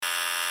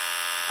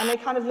And they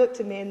kind of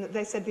looked at me and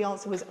they said the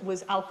answer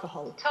was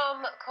alcohol.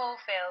 Tom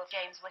Caulfield,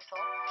 James Whittle.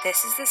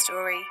 This is the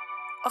story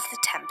of The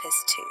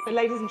Tempest 2. So,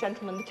 ladies and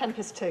gentlemen, The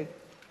Tempest 2.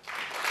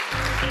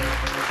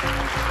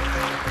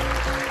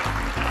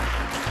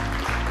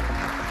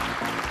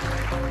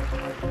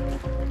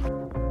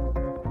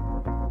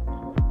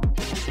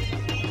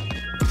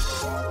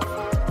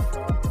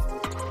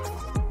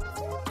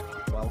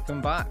 Welcome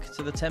back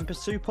to the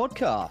Tempest 2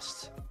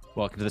 podcast.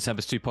 Welcome to the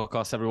Tempest 2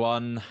 podcast,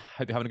 everyone.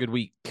 Hope you're having a good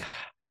week.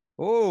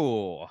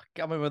 Oh,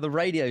 coming with the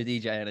radio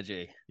DJ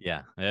energy.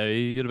 Yeah.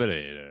 You got a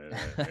bit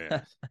of...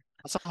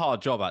 That's a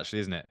hard job, actually,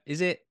 isn't it?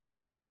 Is it?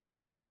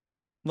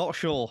 Not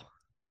sure.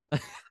 I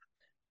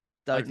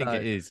think know.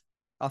 it is.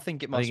 I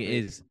think it must be.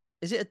 It is.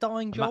 Is it a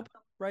dying job,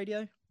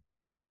 radio?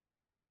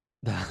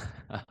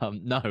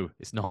 No,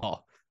 it's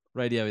not.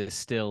 Radio is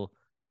still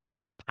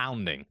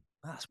pounding.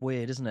 That's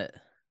weird, isn't it?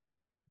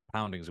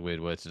 Pounding is a weird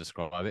word to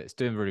describe it. It's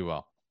doing very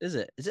well. Is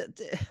it? Is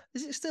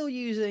it still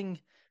using...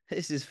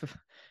 This is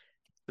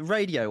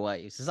radio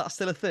waves. Is that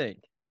still a thing?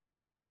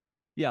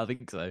 Yeah, I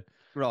think so.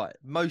 Right.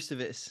 Most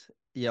of it's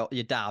your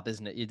DAB,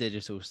 isn't it? Your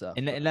digital stuff.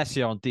 Unless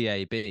you're on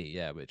DAB,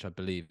 yeah, which I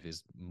believe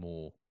is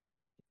more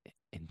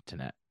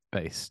internet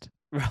based.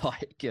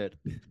 Right, good.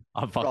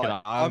 I'm fucking.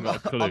 Right.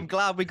 I'm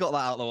glad we got that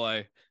out of the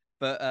way.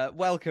 But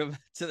welcome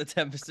to the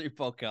Tempest 2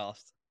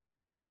 podcast.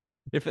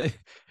 If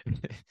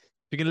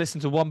you can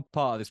listen to one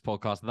part of this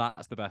podcast,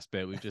 that's the best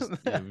bit. We've just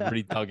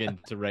really dug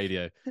into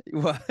radio.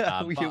 Well,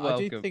 you're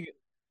welcome.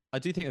 I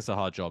do think it's a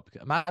hard job.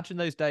 Imagine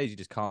those days you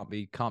just can't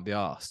be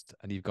asked,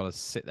 and you've got to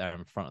sit there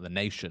in front of the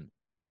nation.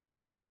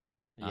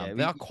 Yeah,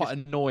 they are quite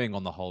annoying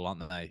on the whole,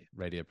 aren't they?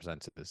 Radio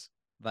presenters.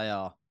 They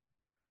are,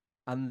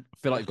 and I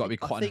feel like you've got to be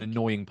quite an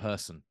annoying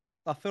person.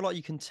 I feel like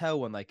you can tell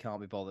when they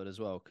can't be bothered as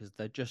well, because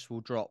they just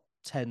will drop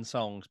 10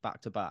 songs back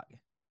to back.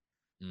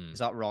 Is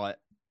that right?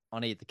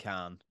 I need the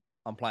can.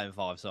 I'm playing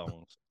 5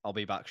 songs. I'll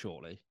be back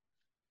shortly.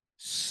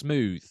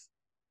 Smooth.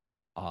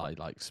 I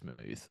like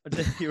Smooth.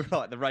 You're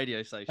right. The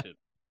radio station.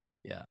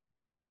 Yeah.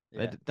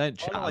 They don't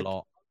chat a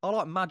lot. I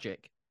like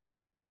Magic.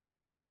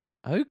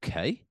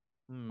 Okay.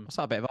 What's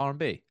that, a bit of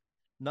R&B?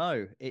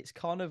 No, it's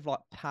kind of like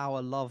power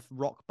love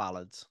rock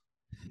ballads.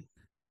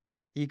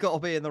 You got to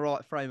be in the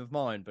right frame of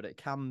mind, but it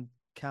can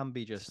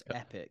be just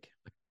epic.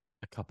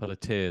 A couple of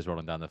tears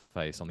rolling down the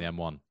face on the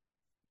M1.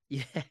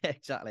 Yeah,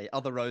 exactly.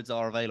 Other roads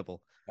are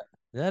available.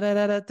 Da, da,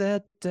 da, da,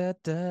 da,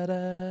 da,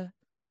 da.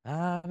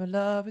 I'm in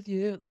love with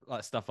you.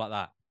 Like stuff like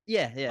that.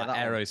 Yeah. Like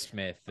that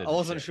Aerosmith. I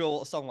wasn't sure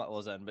what song that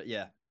was then, but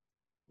yeah.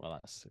 Well,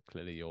 that's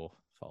clearly your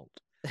fault.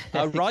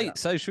 Right,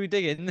 so should we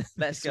dig in?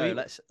 Let's go.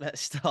 Let's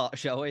start,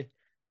 shall we?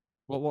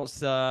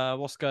 What's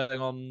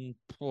going on?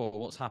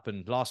 What's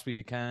happened last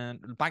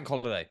weekend? Bank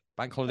holiday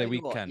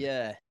weekend.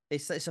 Yeah,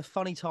 it's a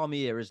funny time of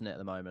year, isn't it? At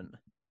the moment,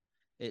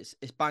 it's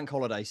bank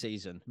holiday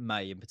season,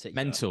 May in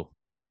particular. Mental.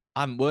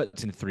 I haven't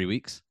worked in 3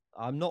 weeks.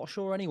 I'm not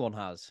sure anyone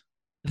has.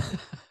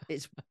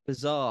 It's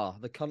bizarre.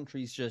 The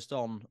country's just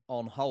on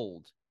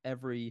hold.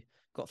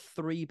 Got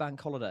 3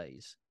 bank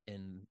holidays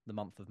in the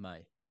month of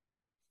May.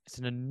 It's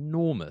an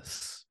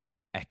enormous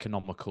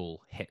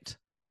economical hit.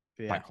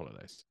 Yeah. Bank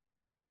holidays.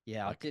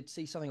 Yeah, I did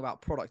see something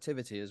about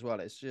productivity as well.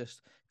 It's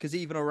just because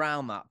even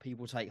around that,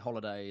 people take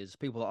holidays.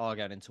 People that are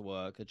going into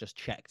work are just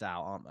checked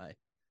out, aren't they?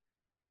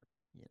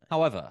 You know.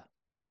 However,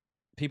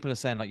 people are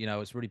saying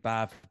it's really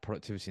bad for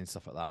productivity and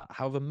stuff like that.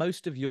 However,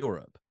 most of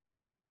Europe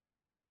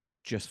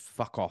just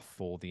fuck off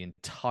for the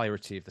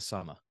entirety of the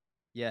summer.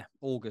 Yeah,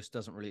 August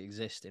doesn't really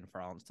exist in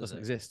France, does it? Doesn't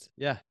exist.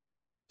 Yeah.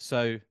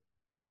 So,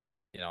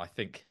 I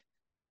think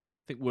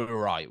we're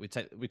right. We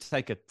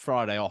take a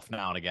Friday off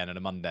now and again and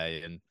a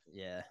Monday, and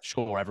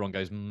sure, everyone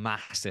goes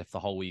massive the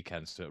whole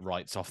weekend, so it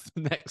writes off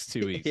the next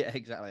 2 weeks. Yeah,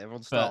 exactly.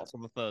 Everyone starts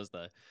on the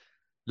Thursday.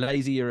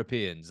 Lazy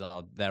Europeans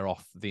they're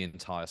off the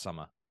entire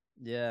summer.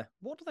 Yeah.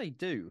 What do they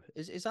do?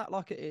 Is that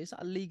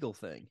a legal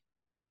thing?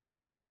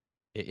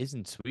 It is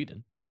in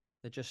Sweden.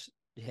 It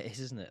is,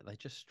 isn't it? They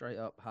just straight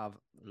up have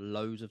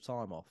loads of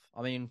time off.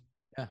 I mean,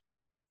 yeah,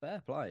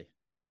 fair play.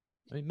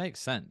 It makes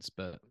sense,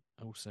 but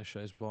also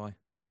shows why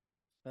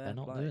they're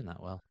not doing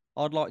that well.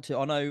 I'd like to.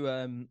 I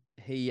know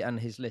he and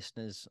his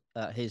listeners,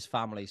 his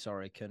family,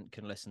 can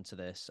listen to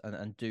this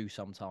and do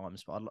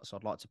sometimes. But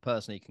I'd like to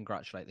personally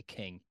congratulate the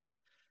king.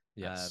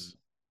 Yes,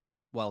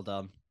 well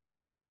done.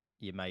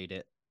 You made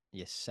it.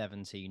 You're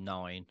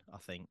 79, I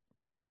think.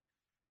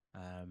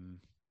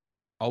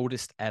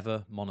 Oldest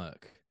ever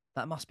monarch.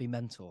 That must be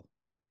mental.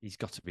 He's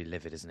got to be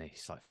livid, isn't he?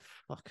 He's like,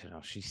 fucking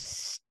hell,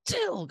 she's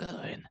still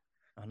going.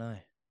 I know.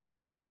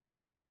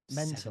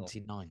 Mental.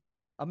 79.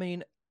 I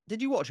mean,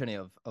 did you watch any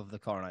of the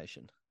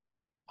coronation?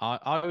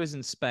 I was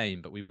in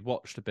Spain, but we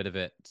watched a bit of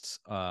it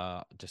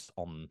just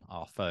on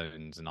our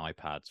phones and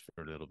iPads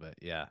for a little bit.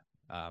 Yeah.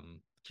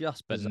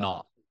 Just but bizarre.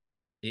 not.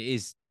 It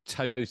is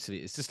totally.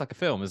 It's just like a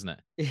film, isn't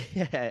it?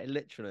 Yeah,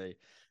 literally.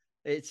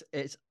 It's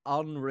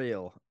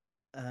unreal,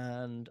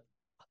 and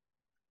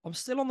I'm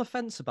still on the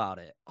fence about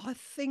it. I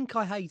think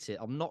I hate it.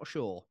 I'm not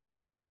sure.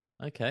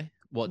 Okay.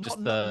 What?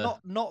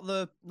 Not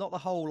the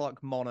whole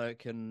like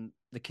monarch and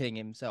the king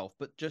himself,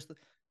 but just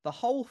The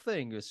whole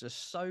thing was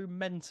just so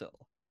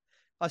mental.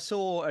 I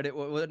saw, and it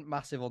went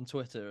massive on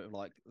Twitter,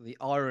 like the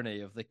irony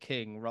of the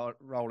king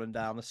rolling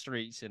down the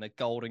streets in a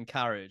golden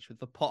carriage with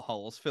the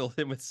potholes filled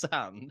in with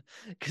sand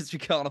because we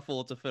can't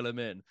afford to fill them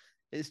in.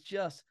 It's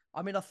just,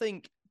 I mean, I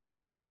think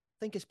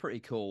it's pretty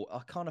cool. I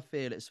kind of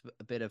feel it's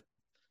a bit of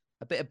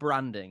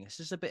branding. It's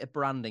just a bit of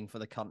branding for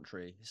the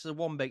country. This is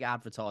one big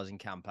advertising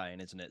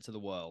campaign, isn't it, to the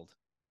world?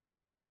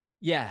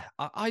 Yeah,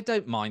 I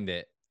don't mind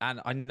it,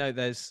 and I know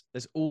there's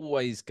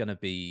always going to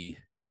be,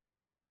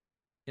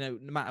 no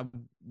matter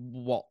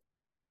what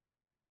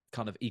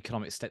kind of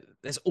economic state,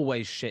 there's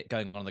always shit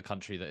going on in the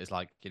country that is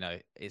like,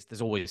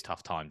 there's always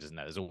tough times, isn't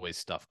there? There's always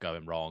stuff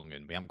going wrong,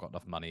 and we haven't got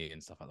enough money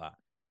and stuff like that.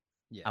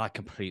 Yeah, and I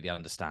completely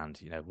understand.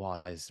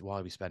 Why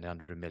are we spending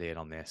 100 million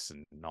on this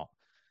and not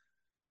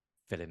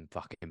filling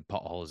fucking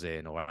potholes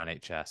in or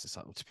NHS? It's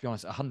like, well, to be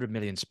honest, 100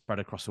 million spread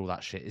across all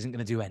that shit isn't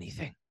going to do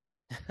anything.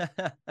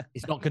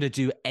 It's not going to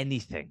do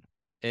anything.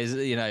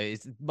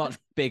 It's much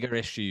bigger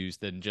issues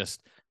than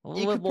just.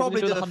 You could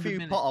probably do a few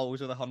potholes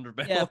with 100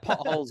 million. Yeah,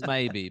 potholes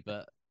maybe,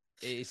 but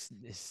it's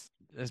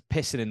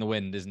pissing in the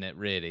wind, isn't it?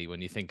 Really,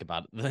 when you think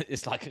about it,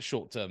 it's like a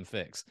short-term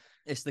fix.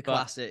 It's the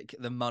classic,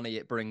 the money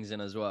it brings in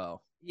as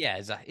well. Yeah,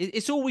 exactly.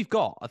 It's all we've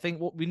got. I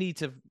think what we need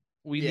to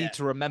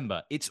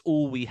remember, it's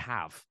all we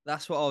have.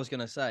 That's what I was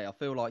going to say. I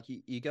feel like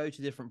you go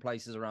to different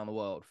places around the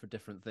world for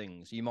different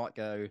things. You might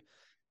go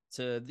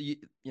to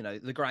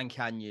the Grand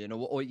Canyon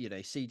or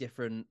see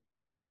different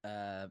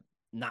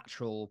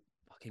natural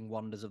fucking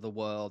wonders of the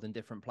world in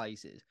different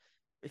places.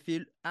 If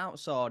you're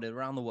outside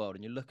around the world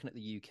and you're looking at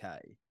the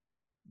UK,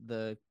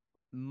 the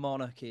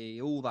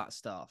monarchy, all that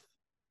stuff,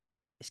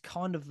 it's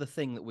kind of the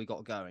thing that we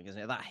got going, isn't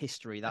it? That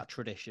history, that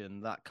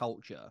tradition, that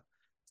culture,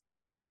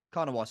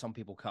 kind of why some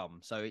people come.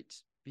 So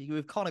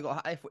we've kind of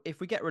got, if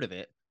we get rid of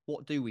it,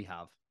 what do we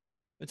have?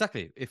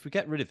 Exactly. If we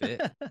get rid of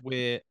it,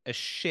 we're a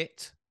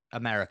shit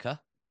America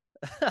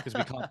because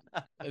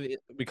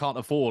we can't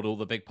afford all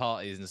the big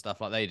parties and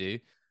stuff like they do,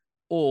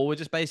 or we're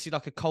just basically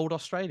like a cold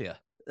Australia.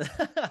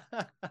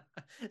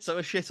 So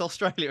a shit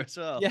Australia as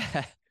well.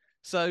 Yeah.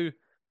 So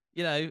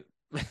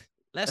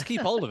let's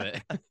keep hold of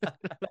it.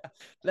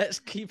 Let's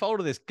keep hold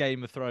of this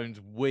Game of Thrones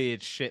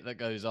weird shit that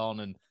goes on,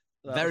 and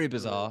very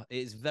bizarre.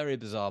 It's very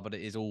bizarre, but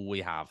it is all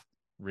we have,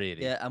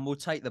 really. Yeah, and we'll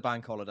take the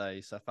bank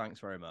holidays, so thanks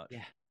very much.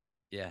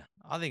 Yeah.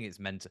 I think it's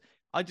meant to.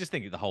 I just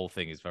think the whole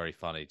thing is very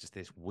funny. Just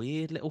this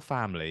weird little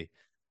family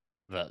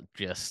that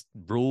just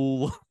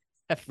rule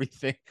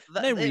everything.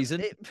 No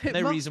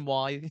reason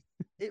why.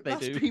 It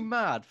must be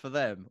mad for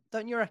them,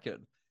 don't you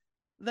reckon?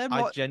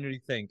 I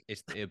genuinely think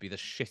it'll be the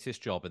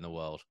shittest job in the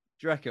world.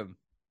 Do you reckon?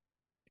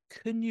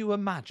 Can you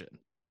imagine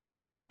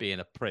being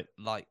a print?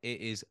 Like,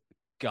 it is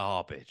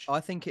garbage. I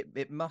think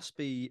it must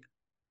be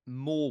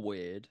more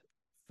weird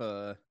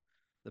for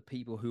the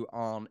people who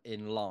aren't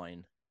in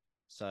line.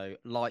 So,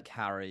 like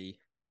Harry,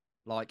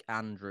 like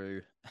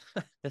Andrew.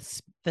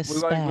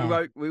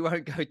 We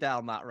won't go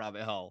down that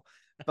rabbit hole.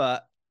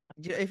 But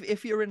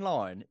if you're in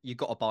line, you've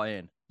got to buy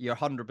in. You're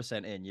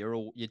 100% in.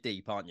 You're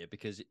deep, aren't you?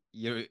 Because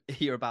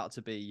you're about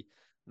to be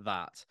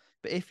that.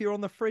 But if you're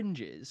on the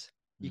fringes,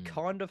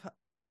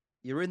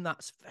 you're in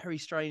that very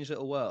strange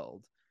little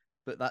world,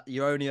 but that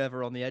you're only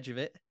ever on the edge of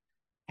it.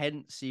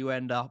 Hence, you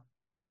end up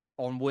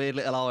on weird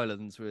little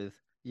islands with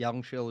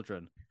young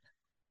children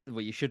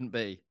where you shouldn't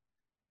be.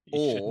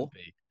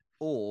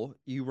 Or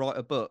you write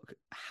a book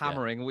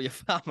hammering all your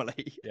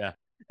family. Yeah.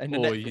 In the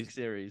Netflix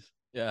series.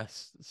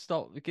 Yes.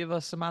 Give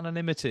us some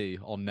anonymity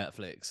on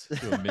Netflix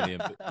to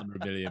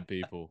 100 million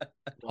people.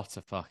 What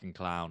a fucking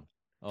clown.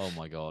 Oh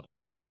my God.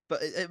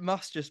 But it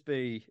must just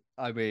be,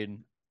 I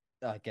mean,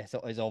 I guess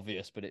it is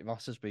obvious, but it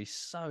must just be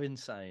so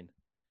insane.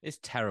 It's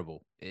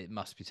terrible. It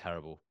must be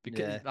terrible.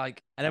 Because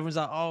and everyone's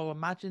like, oh,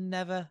 imagine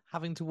never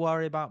having to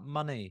worry about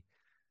money.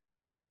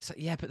 So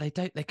yeah, but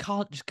they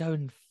can't just go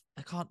and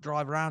they can't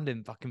drive around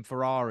in fucking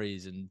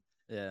Ferraris and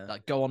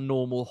like go on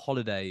normal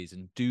holidays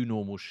and do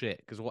normal shit.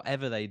 Because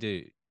whatever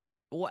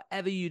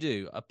you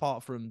do,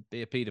 apart from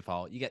be a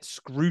paedophile, you get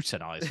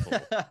scrutinized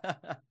for.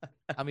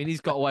 I mean,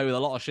 he's got away with a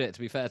lot of shit, to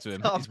be fair to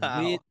him.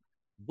 It's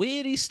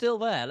weird he's still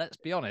there, let's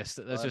be honest.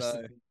 There's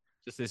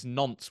just this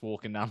nonce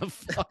walking down the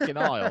fucking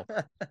aisle.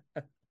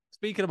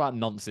 Speaking about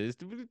nonces,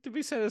 did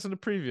we say this on a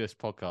previous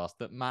podcast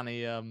that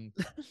Manny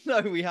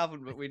No, we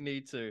haven't, but we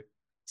need to.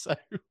 So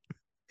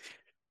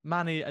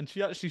Manny, and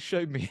she actually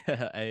showed me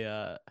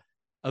a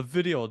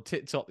video on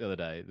TikTok the other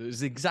day that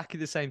was exactly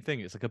the same thing.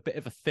 It's like a bit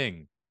of a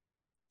thing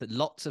that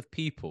lots of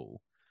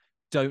people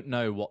don't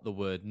know what the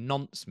word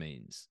nonce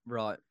means.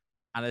 Right.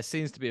 And there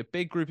seems to be a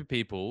big group of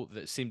people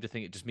that seem to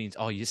think it just means,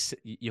 oh, you're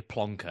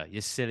plonker,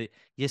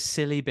 you're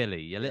silly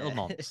Billy, you little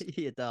nonce.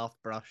 You daft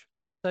brush.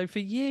 So for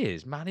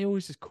years, Manny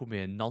always just called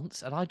me a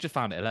nonce, and I just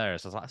found it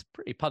hilarious. I was like, that's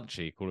pretty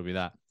punchy calling me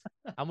that.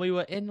 And we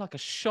were in like a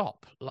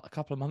shop like a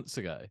couple of months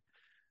ago,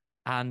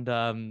 and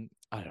I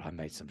don't know, I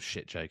made some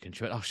shit joke, and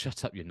she went, "Oh,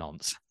 shut up, you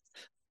nonce,"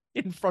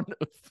 in front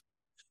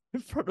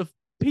of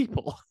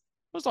people.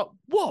 was like,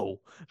 whoa,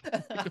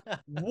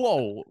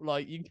 whoa.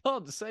 Like, you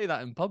can't say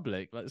that in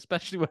public, like,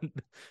 especially when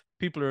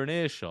people are in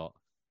earshot.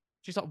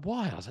 She's like,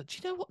 why? I was like, do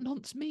you know what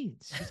nonce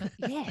means? She's like,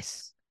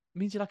 yes. It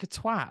means you're like a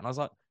twat. And I was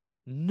like,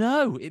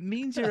 no, it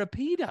means you're a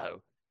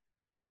pedo.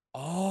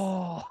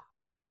 Oh,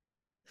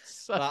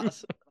 so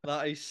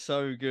that is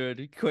so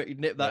good. Quick,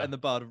 nip that yeah. in the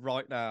bud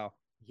right now.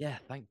 Yeah,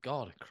 thank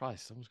God.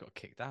 Christ, someone's got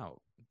kicked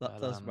out.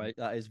 That does, mate.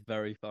 That is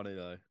very funny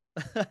though.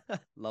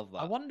 Love that.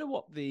 I wonder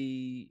what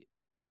the.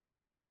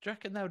 Do you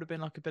reckon there would have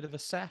been like a bit of a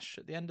sesh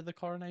at the end of the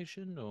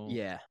coronation, or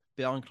Yeah,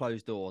 behind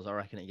closed doors, I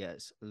reckon it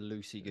gets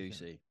loosey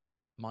goosey.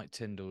 Mike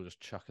Tyndall just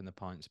chucking the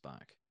pints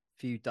back.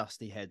 Few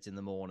dusty heads in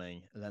the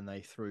morning, and then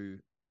they threw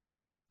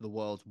the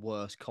world's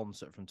worst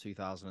concert from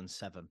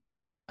 2007.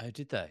 Oh,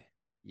 did they?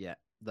 Yeah,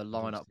 the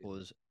lineup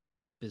was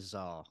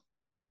bizarre.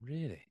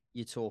 Really?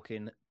 You're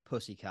talking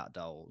Pussycat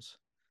Dolls.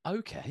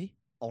 Okay.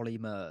 Ollie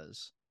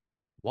Murs.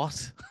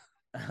 What?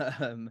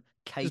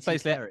 Katy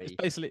Perry.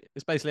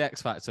 It's basically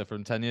X Factor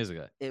from 10 years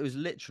ago. It was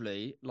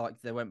literally like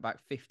they went back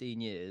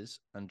 15 years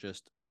and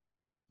just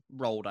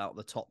rolled out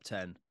the top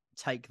 10.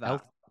 Take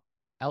that.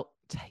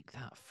 Take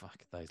that.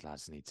 Fuck, those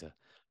lads need to.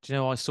 Do you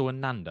know what I saw in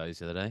Nando's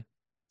the other day?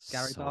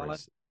 Gary Barlow?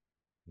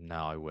 No,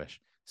 I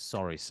wish.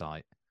 Sorry,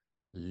 site.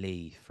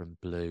 Lee from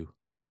Blue.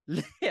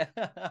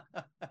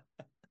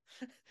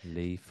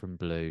 Lee from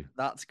Blue.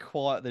 That's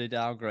quite the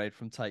downgrade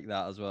from Take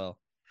That as well.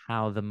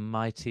 How the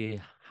mighty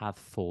have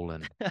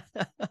fallen.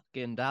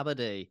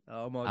 Gindabady.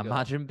 Oh my God.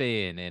 Imagine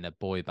being in a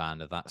boy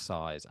band of that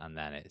size and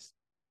then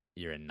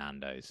you're in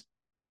Nando's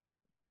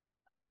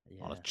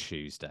on a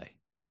Tuesday.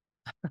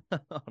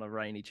 On a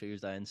rainy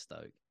Tuesday in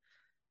Stoke.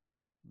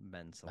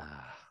 Mental.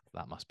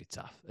 That must be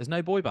tough. There's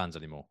no boy bands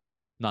anymore.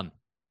 None.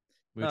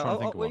 We were trying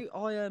to think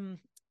of one.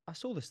 I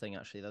saw this thing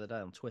actually the other day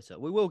on Twitter.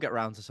 We will get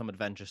round to some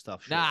adventure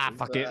stuff. Shortly,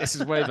 fuck it. This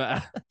is way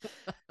better.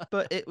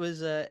 But it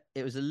was a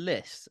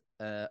list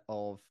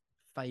of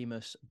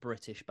famous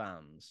British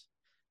bands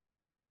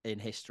in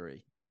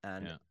history,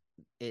 and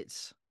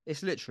it's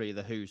literally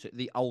the Who's,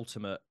 the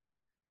ultimate.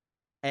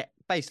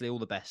 Basically, all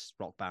the best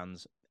rock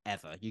bands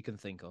ever you can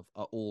think of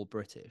are all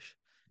British.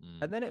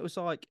 And then it was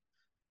like,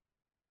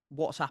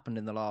 what's happened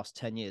in the last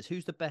 10 years?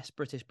 Who's the best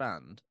British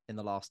band in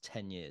the last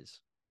 10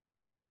 years?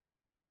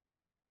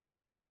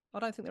 I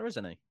don't think there is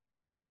any.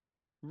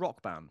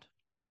 Rock band.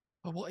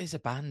 But what is a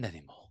band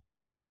anymore?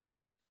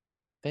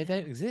 They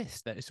don't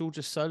exist. It's all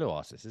just solo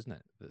artists, isn't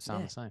it? That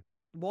sound the same.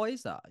 Why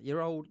is that?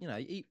 You're old, you know.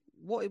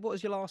 What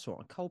was your last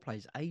one?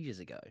 Coldplay's ages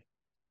ago.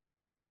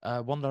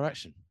 One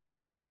Direction.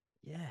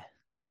 Yeah.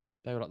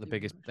 They were like the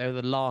biggest. They were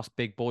the last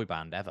big boy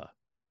band ever.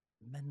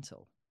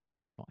 Mental.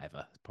 Not ever.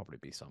 There'll probably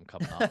be some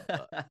coming up.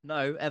 But...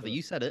 No, ever.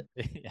 You said it.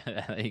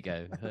 Yeah, there you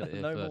go.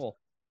 No more.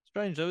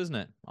 Strange though, isn't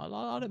it? I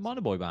don't mind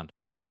a boy band.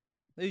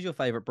 Who's your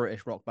favourite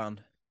British rock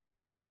band?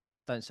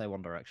 Don't say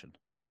One Direction.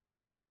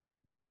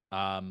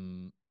 A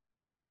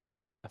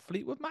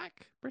Fleetwood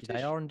Mac? British?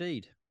 They are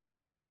indeed.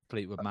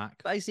 Fleetwood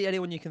Mac. Basically,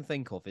 anyone you can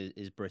think of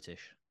is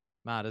British.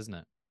 Mad, isn't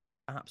it?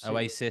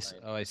 Absolutely.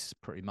 Oasis,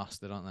 pretty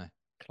mustard, aren't they?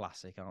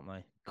 Classic, aren't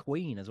they?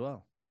 Queen as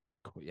well.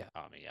 Yeah,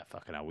 I mean, yeah,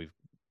 fucking hell,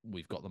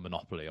 we've got the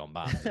monopoly on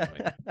bands,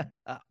 haven't we?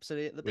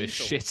 Absolutely. We're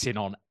shitting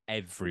on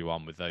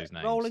everyone with those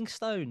names. Rolling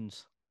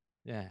Stones.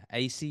 Yeah,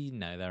 AC.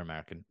 No, they're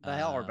American.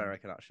 They are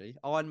American, actually.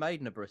 Iron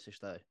Maiden are British,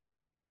 though.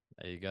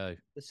 There you go.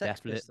 The Sex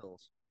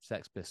Pistols.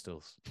 Sex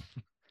Pistols.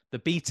 The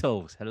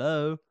Beatles.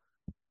 Hello.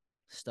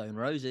 Stone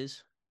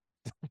Roses.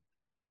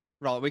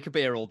 Right, we could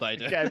be here all day.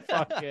 Get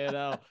fucking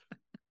hell.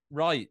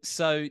 Right,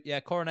 so yeah,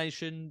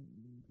 coronation.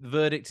 The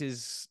verdict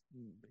is,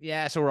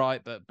 yeah, it's all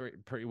right, but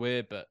pretty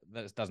weird. But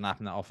that doesn't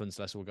happen that often,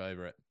 so let's all go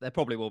over it. There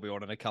probably will be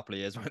one in a couple of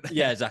years, won't there?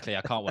 Yeah, exactly.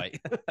 I can't wait.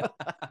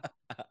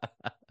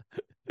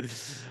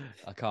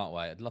 I can't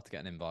wait. I'd love to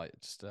get an invite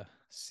just to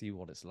see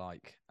what it's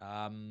like.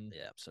 Yeah,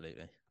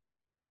 absolutely.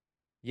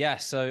 Yeah,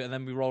 so and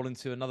then we roll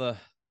into another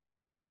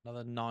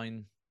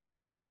 9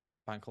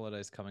 bank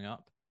holidays coming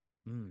up.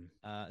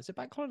 Is it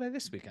bank holiday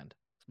this weekend?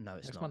 No,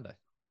 it's next not. Monday.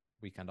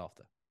 Weekend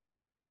after.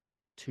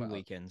 Two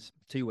weekends.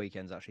 2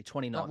 weekends, actually.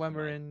 29th. Not when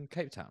we're in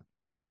Cape Town.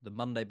 The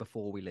Monday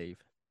before we leave.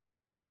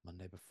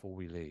 Monday before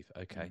we leave.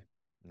 Okay,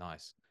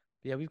 nice.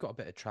 But yeah, we've got a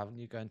bit of traveling.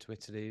 You going to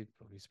Italy?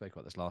 We spoke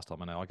about this last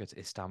time. I know I go to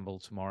Istanbul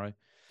tomorrow.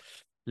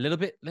 A little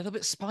bit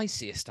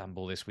spicy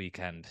Istanbul this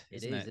weekend.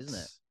 Isn't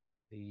it?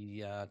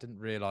 I didn't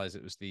realize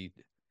it was the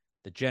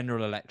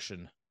general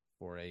election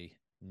for a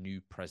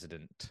new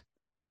president,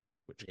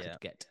 which could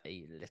get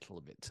a little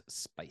bit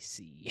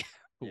spicy.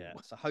 Yeah.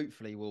 So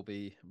hopefully we'll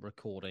be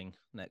recording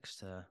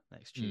next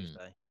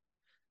Tuesday.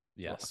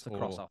 Yes. We'll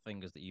have to cross our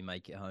fingers that you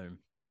make it home.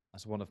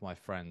 As one of my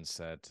friends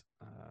said,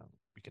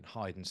 we can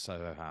hide in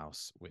Soho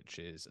House, which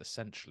is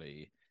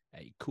essentially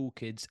a cool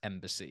kids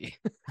embassy.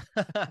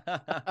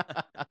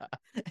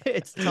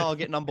 It's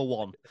target number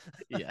 1.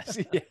 Yes,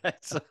 yeah,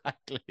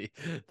 exactly.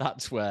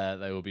 That's where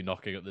they will be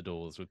knocking at the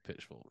doors with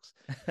pitchforks.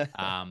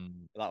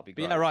 That'll be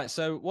great. Yeah, right.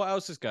 So what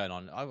else is going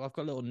on? I've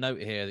got a little note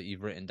here that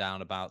you've written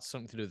down about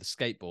something to do with the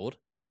skateboard.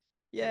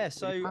 Yeah,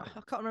 so I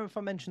can't remember if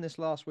I mentioned this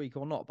last week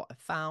or not, but I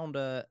found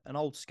an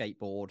old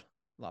skateboard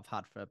that I've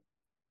had for a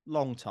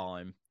long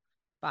time.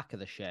 Back of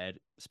the shed.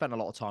 Spent a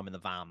lot of time in the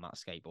van, that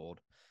skateboard.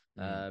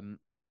 And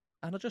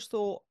I just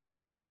thought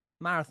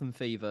marathon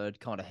fever had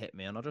kind of hit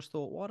me. And I just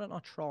thought, why don't I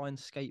try and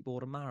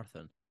skateboard a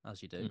marathon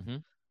as you do?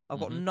 I've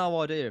got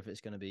no idea if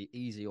it's going to be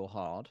easy or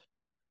hard.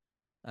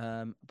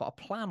 But I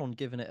plan on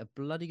giving it a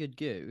bloody good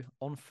go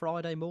on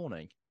Friday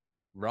morning.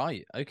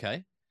 Right.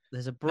 Okay.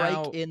 There's a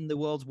break in the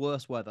world's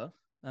worst weather,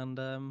 and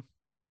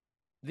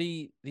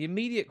the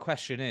immediate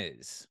question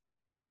is,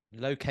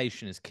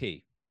 location is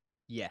key.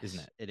 Yes,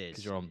 isn't it? It is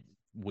because you're on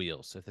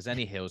wheels. So if there's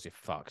any hills, you're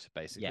fucked,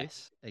 basically.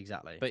 Yes,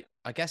 exactly. But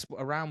I guess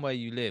around where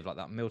you live, like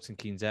that Milton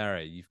Keynes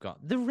area, you've got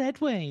the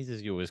Redways,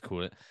 as you always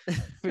call it.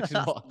 Which is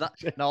what...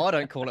 No, I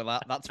don't call it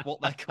that. That's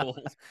what they're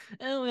called.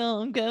 Oh,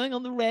 well, I'm going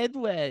on the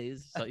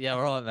Redways. So, yeah,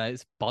 all right, mate.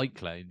 It's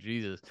bike lane,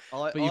 Jesus.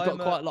 But you've got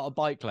quite a lot of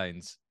bike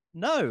lanes.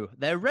 No,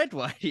 they're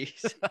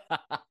Redways.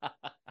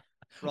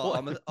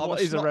 Right,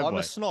 I'm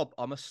a snob.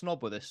 I'm a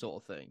snob with this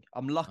sort of thing.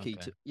 I'm lucky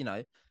to, you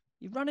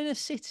run in a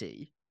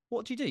city.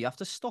 What do? You have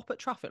to stop at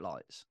traffic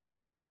lights.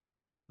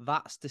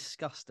 That's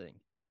disgusting.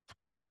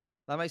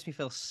 That makes me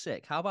feel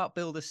sick. How about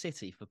build a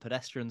city for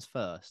pedestrians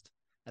first,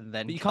 and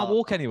then but you can't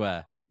walk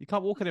anywhere. You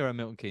can't walk anywhere in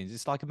Milton Keynes.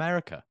 It's like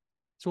America.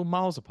 It's all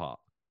miles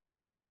apart.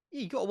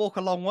 Yeah, you got to walk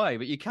a long way,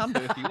 but you can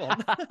do if you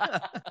want.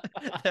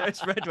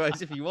 There's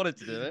Redways if you wanted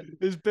to do it.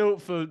 It's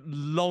built for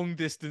long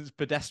distance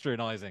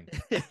pedestrianising.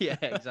 Yeah,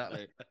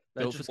 exactly.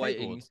 They're just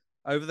waiting.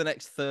 Over the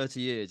next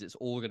 30 years, it's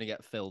all going to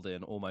get filled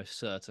in, almost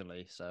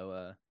certainly.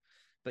 So,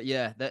 but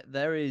yeah,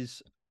 there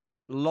is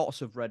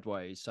lots of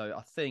Redways. So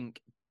I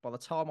think by the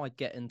time I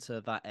get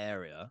into that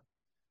area,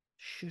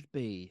 should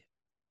be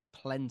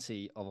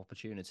plenty of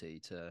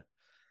opportunity to.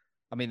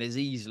 I mean, there's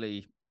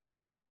easily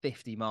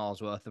 50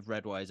 miles worth of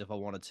Redways if I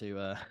wanted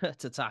to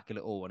to tackle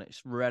it all, and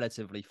it's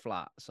relatively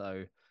flat.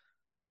 So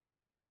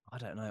I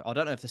don't know. I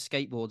don't know if the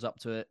skateboard's up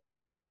to it.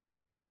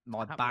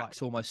 My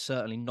back's almost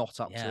certainly not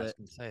up to it. I was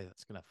going to say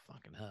that's going to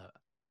fucking hurt.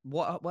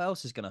 What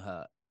else is going to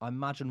hurt? I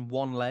imagine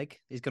one leg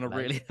is going to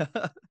really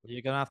hurt.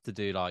 You're going to have to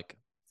do like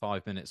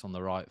 5 minutes on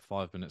the right,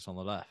 5 minutes on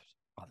the left.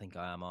 I think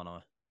I am, aren't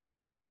I?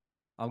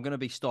 I'm going to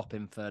be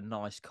stopping for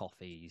nice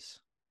coffees,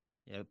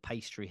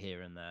 pastry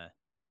here and there.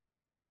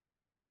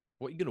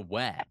 What are you going to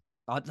wear?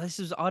 I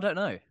don't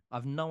know.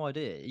 I've no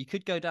idea. You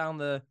could go down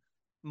the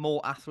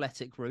more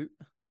athletic route.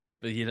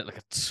 But you look like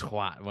a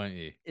twat, won't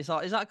you? It's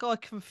like, is that guy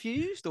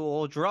confused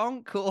or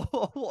drunk or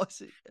what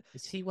is it?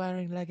 Is he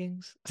wearing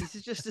leggings?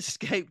 He's just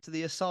escaped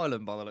the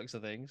asylum by the looks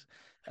of things.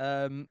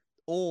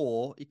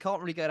 Or you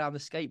can't really go down the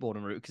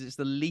skateboarding route because it's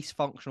the least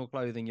functional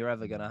clothing you're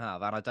ever going to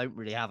have. And I don't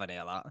really have any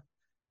of that.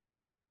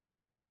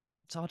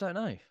 So I don't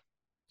know.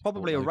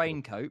 Probably a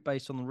raincoat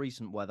based on the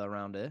recent weather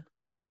around here.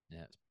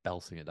 Yeah, it's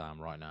belting it down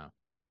right now.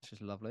 Which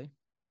is lovely.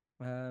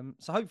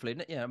 So hopefully,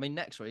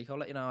 next week I'll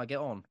let you know how I get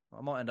on.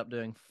 I might end up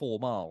doing 4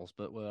 miles,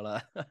 but we'll.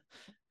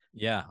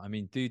 Yeah,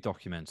 do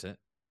document it.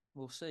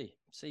 We'll see.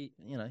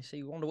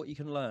 Wonder what you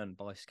can learn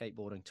by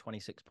skateboarding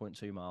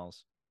 26.2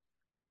 miles.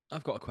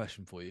 I've got a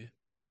question for you.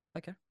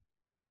 Okay.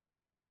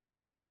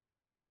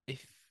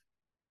 If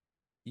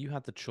you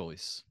had the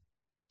choice,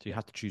 so you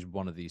had to choose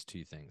one of these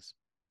two things.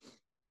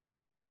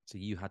 So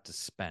you had to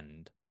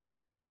spend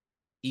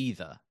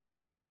either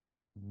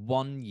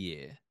 1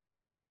 year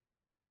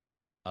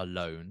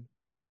alone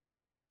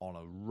on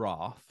a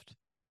raft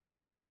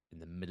in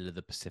the middle of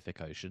the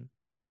Pacific Ocean,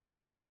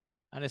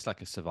 and it's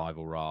like a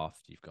survival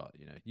raft. You've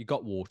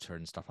got water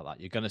and stuff like that.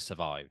 You're going to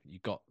survive.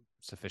 You've got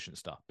sufficient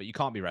stuff, but you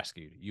can't be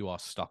rescued. You are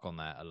stuck on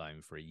there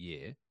alone for a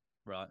year.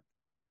 Right.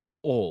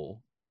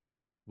 Or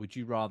would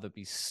you rather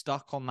be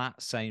stuck on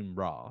that same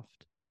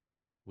raft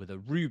with a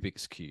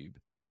Rubik's Cube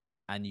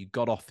and you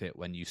got off it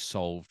when you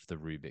solved the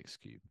Rubik's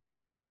Cube?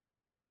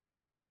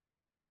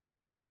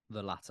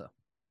 The latter.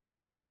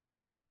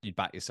 You'd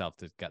back yourself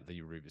to get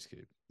the Rubik's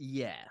Cube?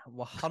 Yeah,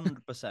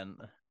 100%.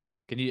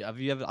 Have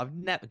you ever? I've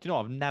never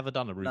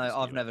done a Rubik's Cube. No,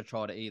 I've never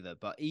tried it either.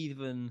 But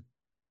even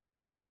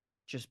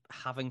just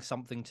having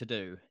something to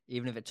do,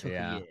 even if it took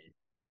a year.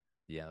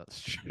 Yeah,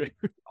 that's true.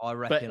 I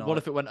reckon. But what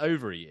if it went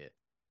over a year?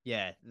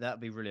 Yeah,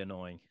 that'd be really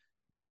annoying.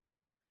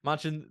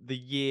 Imagine the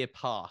year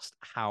past,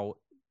 how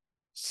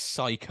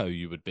psycho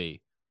you would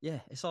be. Yeah,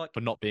 it's like for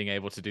not being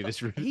able to do this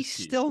Rubik's Cube. He's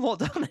still not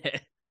done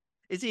it.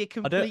 Is he a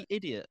complete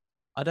idiot?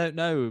 I don't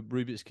know.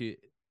 Rubik's Cube.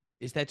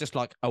 Is there just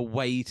like a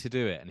way to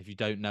do it, and if you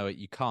don't know it,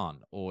 you can't?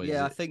 Or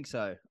I think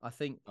so. I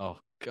think. Oh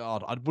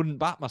God, I wouldn't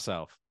back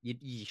myself.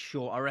 You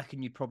sure? I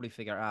reckon you'd probably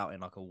figure it out in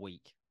like a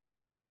week.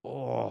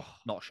 Oh,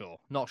 not sure.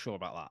 Not sure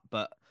about that.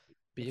 But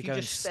you're if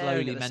going just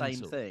slowly at the mental.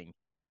 same thing.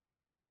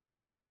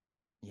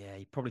 Yeah,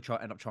 you probably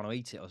end up trying to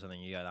eat it or something.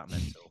 You go that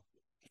mental,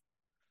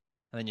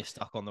 and then you're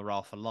stuck on the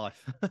raft for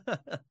life.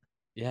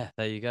 Yeah,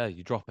 there you go.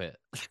 You drop it.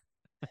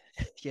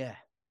 Yeah,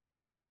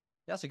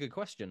 that's a good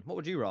question. What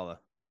would you rather?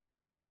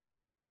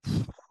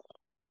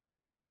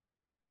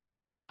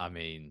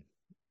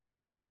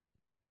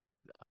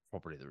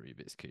 Probably the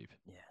Rubik's Cube.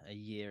 Yeah, a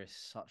year is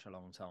such a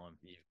long time.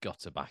 You've got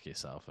to back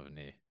yourself, haven't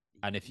you?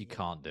 And if you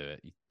can't do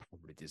it, you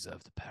probably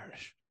deserve to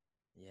perish.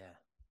 Yeah.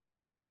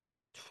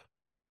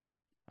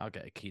 I'll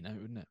get a keynote,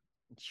 wouldn't it?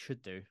 You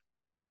should do.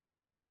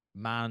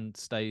 Man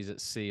stays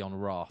at sea on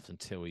raft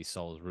until he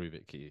solves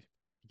Rubik Cube.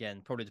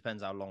 Again, probably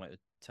depends how long it would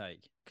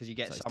take. Because you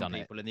get So he's some done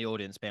people in the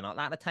audience being like,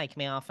 that'd take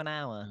me half an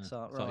hour. Yeah.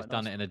 So, So right, he's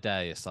done nice. it in a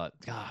day. It's like,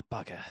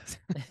 bugger.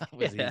 That Yeah,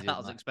 was easy. that wasn't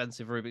was it?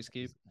 expensive Rubik's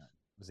Cube.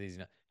 It was easy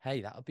enough.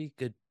 Hey, that would be a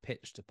good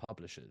pitch to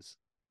publishers.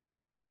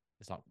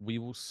 It's like, we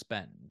will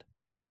spend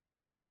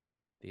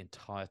the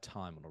entire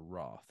time on a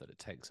raft that it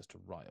takes us to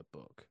write a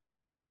book.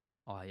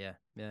 Oh, yeah.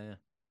 Yeah.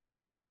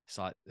 It's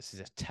like, this is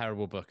a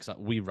terrible book. It's like,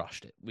 we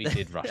rushed it. We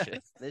did rush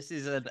it. This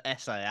is an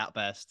essay at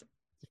best.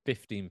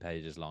 15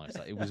 pages long. It's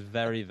like, it was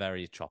very,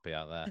 very choppy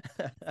out there.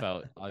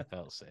 I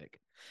felt sick.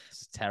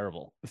 It's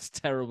terrible. It's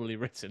terribly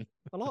written.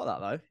 I like that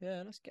though.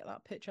 Yeah, let's get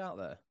that pitch out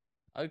there.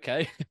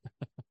 Okay.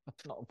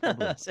 Not a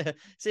problem.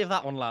 See if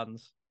that one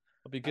lands.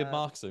 It'd be good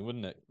marketing,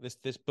 wouldn't it?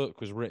 This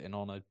book was written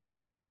on a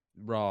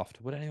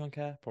raft. Would anyone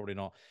care? Probably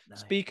not. No.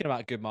 Speaking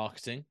about good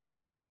marketing,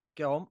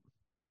 Go on.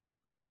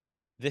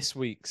 this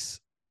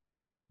week's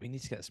we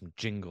need to get some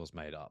jingles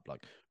made up,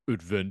 like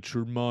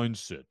adventure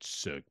mindset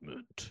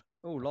segment.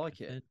 Oh,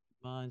 like it.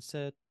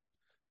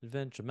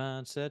 Adventure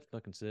mindset,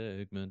 fucking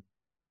segment.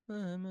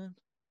 Man.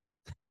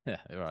 Yeah,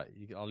 all right.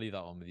 I'll leave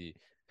that one with you.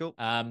 Cool.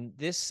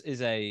 This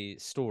is a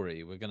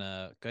story. We're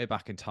gonna go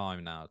back in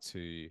time now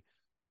to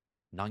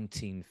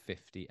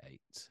 1958.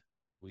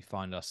 We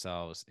find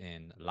ourselves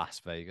in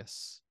Las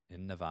Vegas,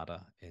 in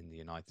Nevada, in the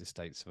United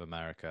States of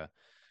America,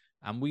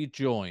 and we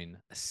join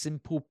a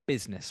simple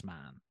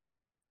businessman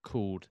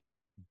called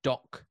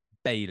Doc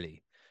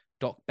Bailey.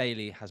 Doc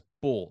Bailey has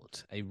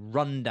bought a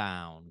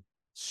rundown,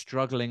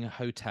 struggling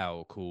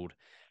hotel called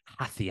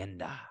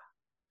Hacienda.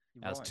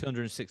 It has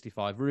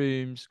 265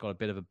 rooms, got a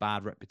bit of a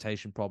bad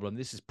reputation problem.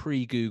 This is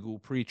pre-Google,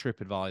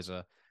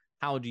 pre-TripAdvisor.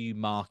 How do you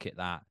market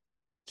that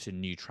to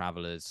new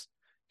travelers?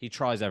 He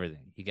tries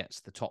everything. He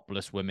gets the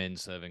topless women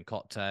serving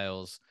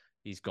cocktails.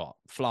 He's got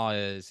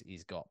flyers.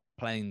 He's got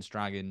planes,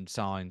 dragon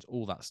signs,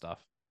 all that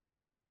stuff.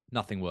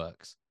 Nothing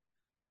works.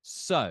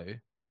 So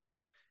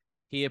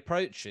he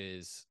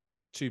approaches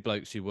two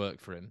blokes who work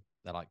for him.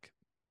 They're like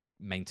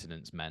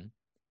maintenance men,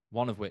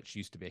 one of which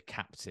used to be a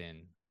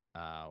captain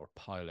or a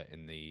pilot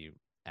in the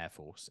Air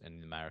Force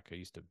in America.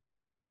 Used to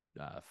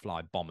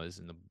fly bombers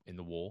in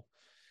the war,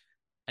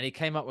 and he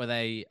came up with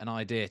an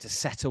idea to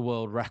set a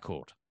world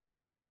record,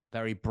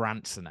 very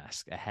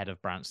Branson-esque, ahead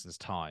of Branson's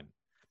time.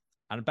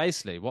 And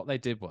basically, what they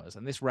did was,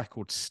 and this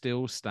record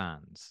still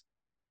stands,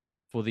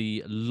 for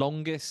the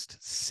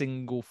longest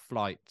single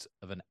flight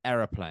of an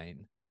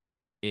aeroplane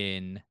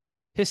in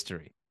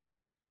history.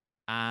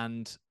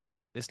 And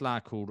this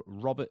lad called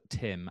Robert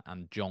Tim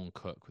and John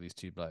Cook were these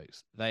two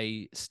blokes.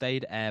 They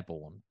stayed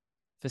airborne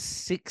for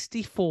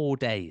 64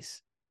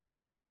 days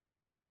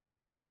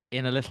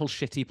in a little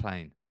shitty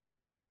plane.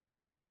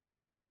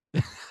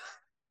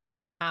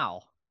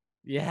 How?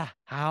 Yeah,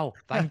 how?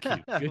 Thank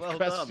you. Good Well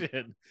question.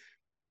 done.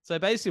 So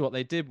basically what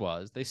they did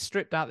was they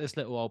stripped out this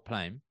little old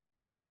plane,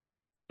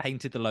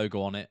 painted the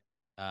logo on it,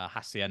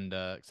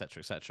 Hacienda,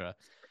 etc.,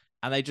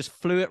 and they just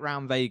flew it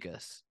around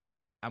Vegas.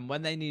 And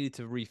when they needed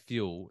to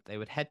refuel, they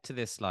would head to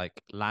this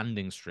like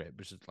landing strip,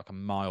 which is like a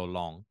mile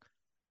long,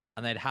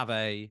 and they'd have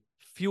a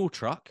fuel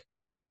truck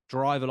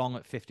drive along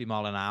at 50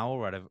 mile an hour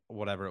or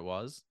whatever it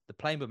was. The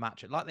plane would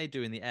match it like they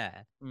do in the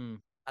air.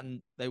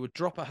 And they would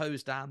drop a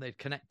hose down, they'd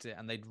connect it,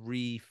 and they'd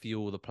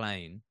refuel the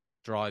plane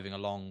driving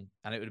along,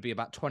 and it would be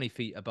about 20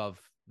 feet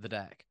above the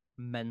deck.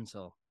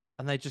 Mental.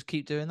 And they just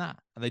keep doing that,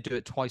 and they do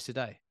it twice a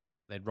day.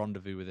 They'd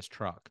rendezvous with this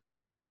truck.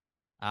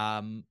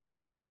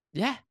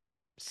 Yeah,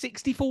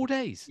 64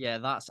 days. Yeah,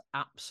 that's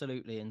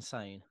absolutely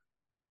insane.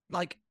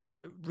 Like,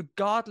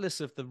 regardless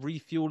of the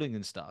refueling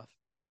and stuff,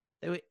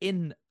 they were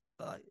in.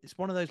 It's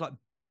one of those like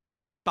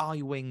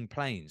bi-wing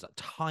planes, like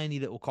tiny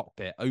little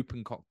cockpit,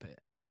 open cockpit,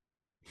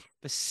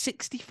 for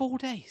 64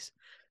 days.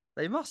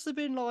 They must have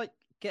been like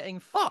getting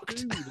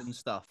fucked food and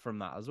stuff from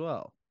that as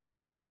well.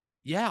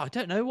 Yeah, I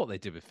don't know what they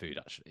did with food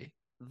actually.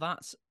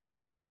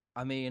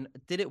 I mean,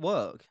 did it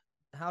work?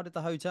 How did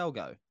the hotel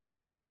go?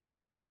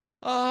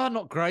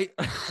 Not great.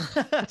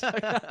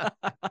 I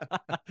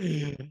don't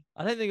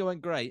think it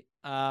went great.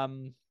 But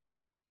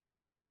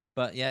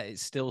yeah, it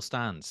still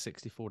stands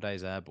 64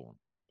 days airborne.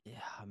 Yeah,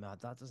 I mean,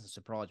 that doesn't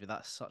surprise me.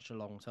 That's such a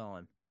long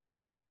time.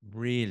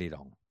 Really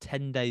long.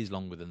 10 days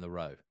longer than the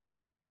row.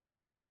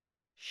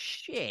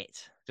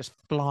 Shit. Just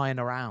flying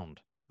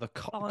around.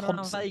 Flying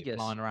around Vegas.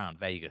 Flying around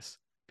Vegas.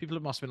 People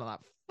must have been like,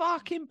 that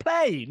fucking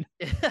plane.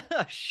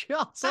 Shut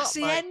up,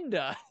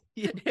 Hacienda.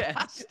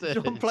 Yeah,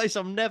 it's one place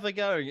I'm never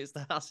going. It's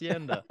the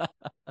Hacienda.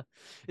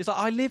 It's like,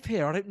 I live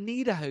here. I don't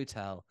need a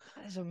hotel.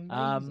 That is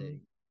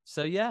amazing.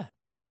 So yeah,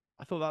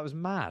 I thought that was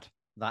mad.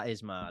 That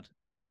is mad.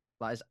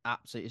 That is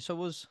absolutely. So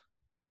was.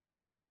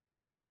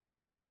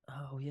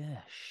 Oh yeah,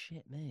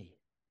 shit me.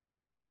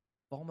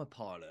 Bomber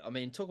pilot. I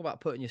mean, talk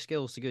about putting your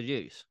skills to good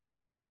use.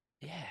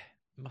 Yeah,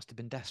 must have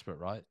been desperate,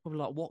 right? Probably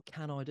like, what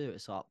can I do?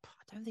 It's like,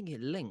 I don't think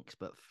it links,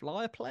 but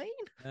fly a plane?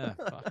 Yeah,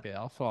 fuck it.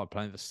 I'll fly a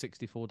plane for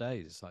 64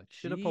 days. It's like,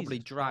 should have probably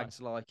Jesus dragged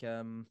Christ. like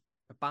a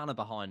banner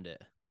behind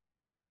it.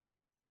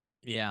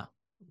 Yeah.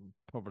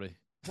 Probably.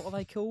 What are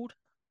they called?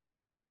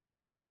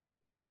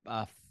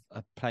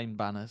 Plain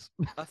banners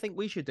I think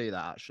we should do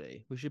that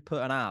actually. We should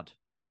put an ad,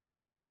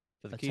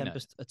 for the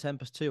keynote. A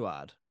Tempest 2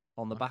 ad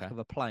on the back Okay. of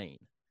a plane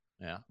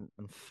Yeah.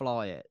 and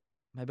fly it.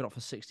 Maybe not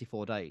for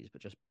 64 days,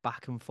 but just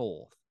back and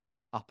forth,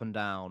 up and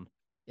down,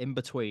 in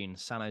between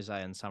San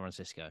Jose and San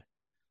Francisco.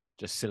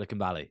 Just Silicon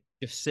Valley.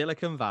 Just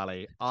Silicon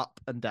Valley, up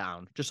and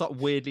down, just like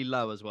weirdly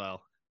low as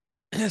well.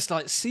 It's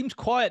like seems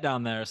quiet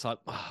down there. It's like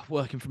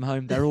working from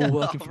home. They're all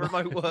working from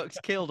remote home. work's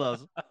killed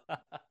us.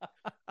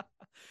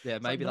 Yeah,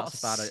 maybe like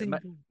that's a bad idea. single...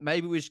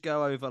 Maybe we should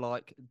go over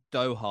like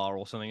Doha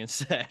or something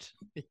instead.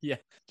 Yeah,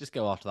 just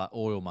go after that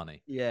oil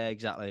money. Yeah,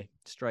 exactly.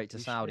 Straight to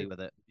Saudi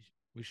with it.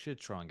 We should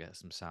try and get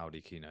some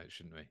Saudi keynotes,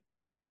 shouldn't we?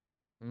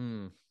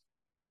 Mm.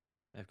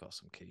 They've got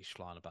some quiche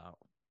flying about.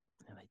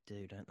 Yeah, they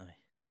do, don't they?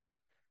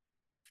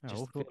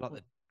 Just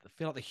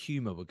feel like the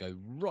humour would go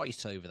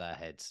right over their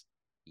heads.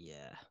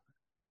 Yeah.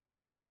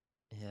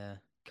 Yeah.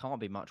 Can't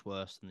be much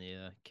worse than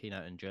the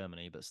keynote in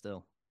Germany, but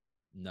still.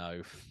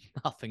 No,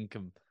 nothing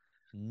can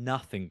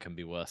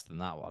be worse than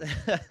that one.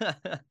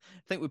 I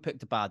think we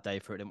picked a bad day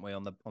for it, didn't we,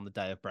 on the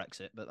day of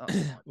Brexit? But that's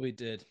fine. We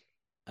did.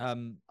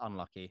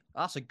 Unlucky.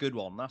 That's a good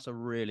one. That's a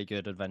really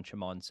good adventure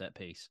mindset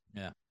piece.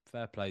 Yeah,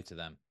 fair play to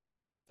them.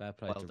 Fair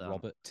play to done.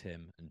 Robert,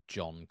 Tim, and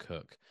John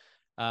Cook.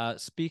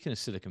 Speaking of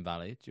Silicon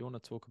Valley, do you want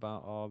to talk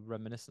about our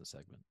reminiscence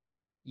segment?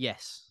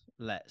 Yes,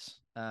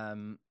 let's.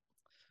 We're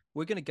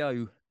going to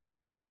go.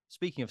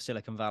 Speaking of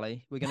Silicon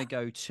Valley, we're going to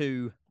go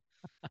to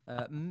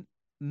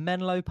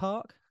Menlo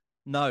Park.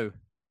 No,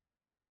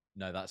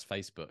 that's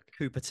Facebook.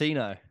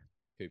 Cupertino,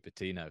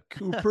 Cupertino,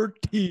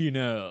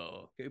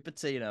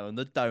 and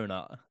the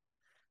donut.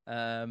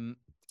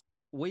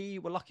 We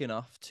were lucky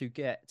enough to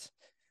get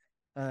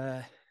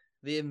the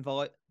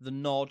invite, the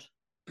nod,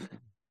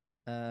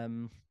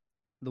 the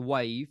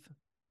wave.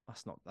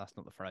 That's not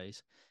the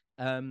phrase.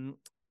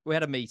 We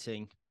had a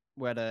meeting.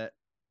 We had a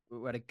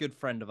good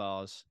friend of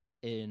ours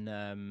in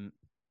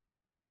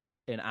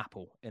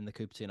Apple in the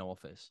Cupertino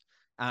office.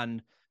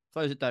 And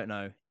for those that don't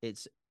know,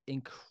 it's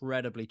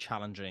incredibly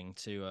challenging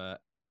to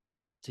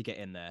get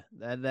in there.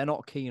 They're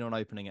not keen on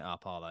opening it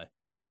up, are they?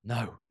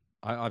 No,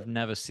 I've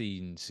never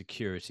seen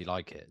security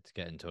like it to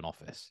get into an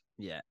office.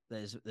 Yeah,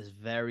 there's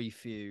very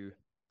few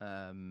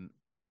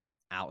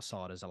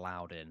outsiders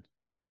allowed in.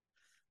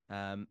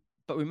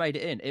 But we made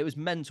it in. It was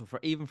mental for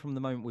even from the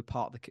moment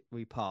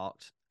we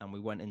parked and we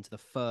went into the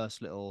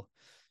first little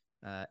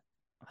I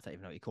don't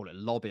even know what you call it,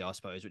 lobby, I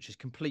suppose, which is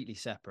completely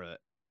separate.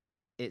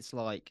 It's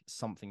like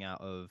something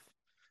out of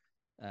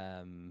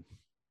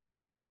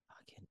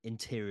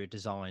Interior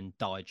Design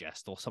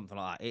Digest or something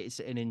like that. It's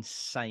an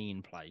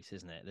insane place,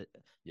 isn't it?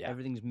 Yeah.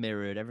 Everything's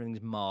mirrored,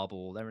 everything's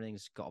marbled,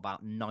 everything's got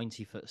about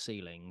 90-foot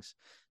ceilings,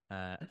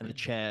 and the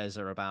chairs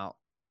are about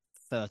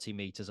 30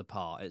 meters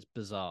apart. It's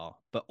bizarre,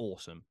 but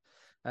awesome.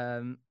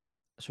 So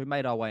we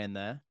made our way in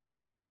there.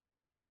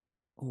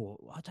 Oh,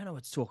 I don't know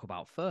what to talk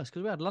about first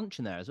because we had lunch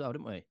in there as well,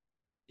 didn't we?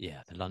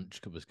 Yeah, the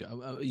lunch was good.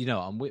 You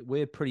know, and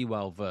we're pretty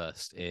well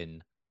versed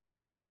in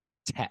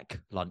tech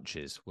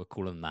lunches. We'll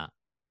call them that.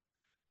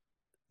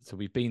 So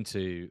we've been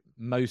to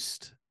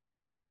most,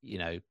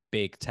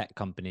 big tech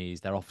companies,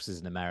 their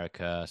offices in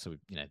America. So,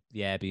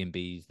 the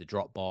Airbnbs, the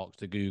Dropbox,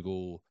 the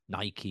Google,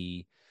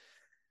 Nike,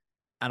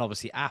 and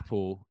obviously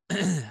Apple.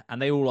 And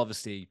they all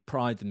obviously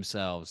pride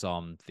themselves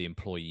on the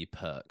employee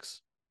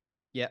perks.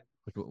 Yeah.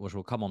 Which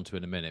we'll come on to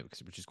in a minute,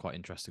 which is quite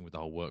interesting with the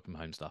whole work from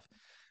home stuff.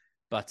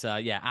 But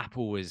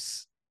Apple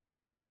was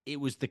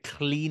the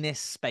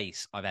cleanest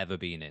space I've ever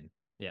been in.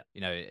 Yeah.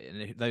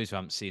 And those who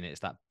haven't seen it, it's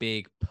that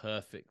big,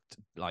 perfect,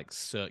 like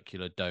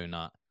circular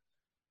donut.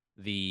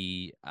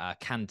 The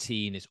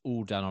canteen is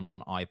all done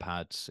on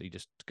iPads. So you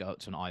just go up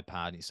to an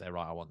iPad and you say,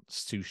 right, I want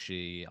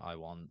sushi, I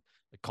want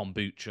a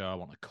kombucha, I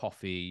want a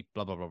coffee,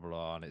 blah, blah, blah,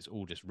 blah. And it's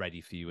all just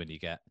ready for you when you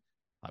get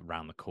like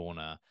round the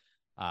corner.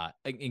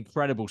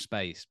 Incredible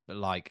space, but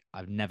like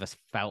I've never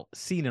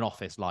seen an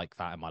office like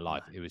that in my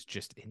life. It was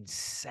just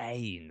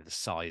insane, the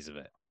size of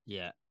it.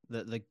 Yeah.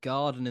 The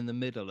garden in the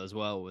middle as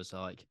well was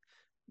like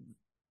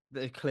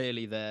they're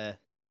clearly the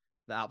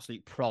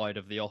absolute pride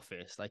of the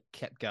office. They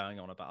kept going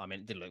on about, I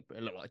mean, it looked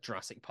like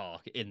Jurassic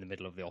Park in the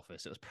middle of the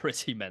office. It was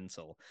pretty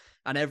mental.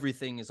 And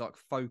everything is like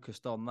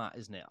focused on that,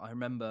 isn't it? I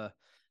remember,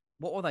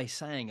 what were they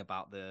saying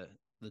about the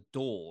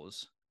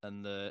doors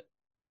and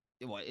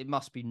it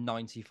must be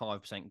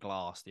 95%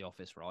 glass, the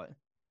office, right?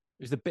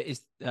 It was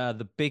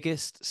the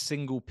biggest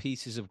single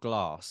pieces of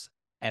glass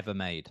ever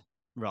made.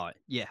 Right.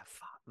 Yeah.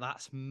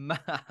 That's mad.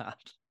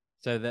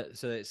 So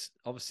it's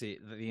obviously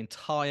the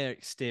entire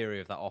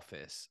exterior of that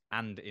office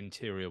and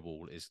interior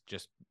wall is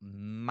just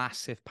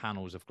massive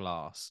panels of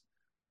glass,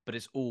 but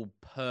it's all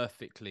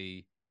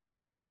perfectly,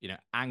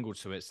 angled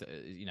so it's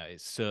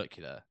it's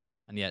circular,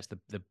 and yeah, it's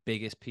the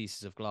biggest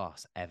pieces of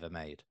glass ever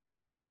made.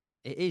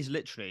 It is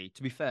literally,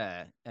 to be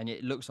fair, and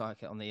it looks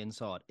like it on the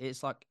inside.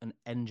 It's like an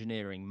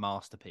engineering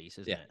masterpiece,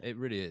 isn't it? Yeah, it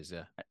really is.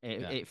 Yeah,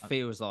 it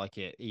feels like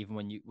it even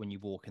when you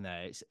walk in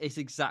there. It's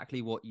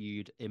exactly what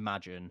you'd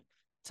imagine.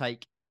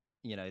 Take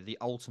the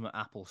ultimate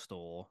Apple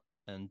store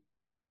and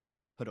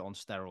put it on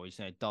steroids,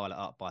 dial it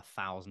up by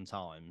 1,000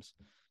 times.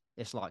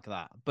 It's like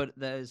that. But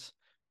there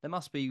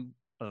must be,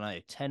 I don't know,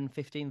 10,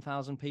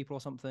 15,000 people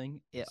or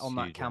something on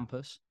that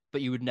campus,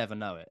 but you would never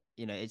know it.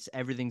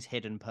 Everything's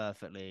hidden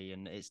perfectly,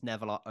 and it's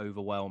never like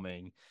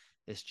overwhelming.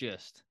 It's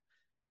just,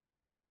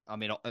 I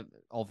mean,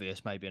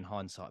 obvious maybe in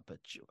hindsight, but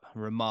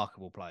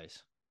remarkable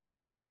place.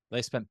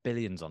 They spent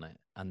billions on it,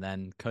 and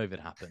then COVID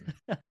happened,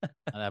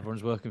 and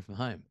everyone's working from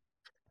home.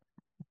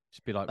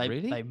 Just be like,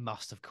 really? They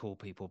must have called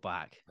people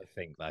back. I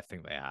think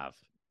they have.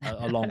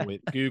 Along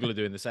with Google are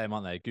doing the same,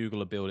 aren't they?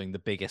 Google are building the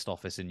biggest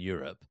office in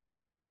Europe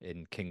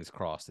in King's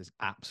Cross, this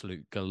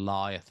absolute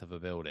Goliath of a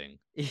building.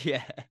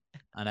 Yeah.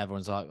 And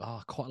everyone's like, oh,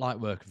 I quite like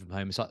working from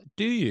home. It's like,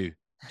 do you?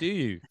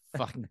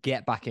 Fucking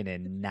get back in here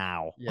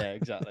now. Yeah,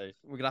 exactly.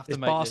 We're going to have to this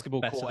make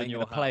basketball this court ain't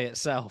going to play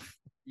itself.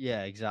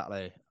 Yeah,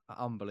 exactly.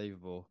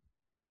 Unbelievable.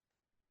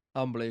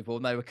 And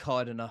they were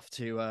kind enough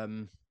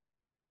to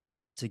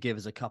give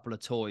us a couple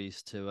of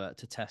toys to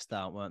test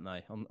out, weren't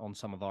they, on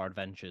some of our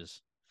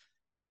adventures.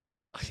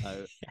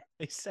 So yeah,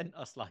 they sent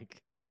us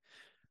like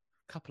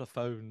a couple of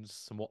phones,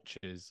 some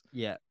watches.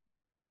 Yeah.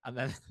 And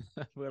then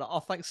we're like, oh,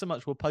 thanks so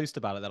much. We'll post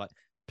about it. They're like,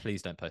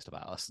 please don't post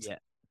about us. Yeah,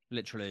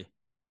 literally.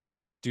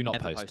 Do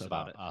not post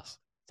about us.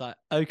 It's like,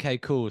 okay,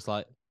 cool. It's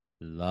like,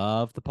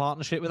 love the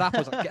partnership with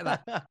Apple. It's like,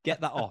 get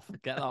that off.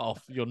 Get that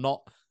off.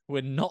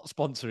 We're not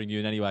sponsoring you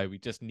in any way. We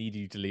just need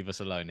you to leave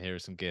us alone. Here are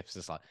some gifts.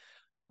 It's like,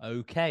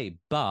 okay,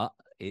 but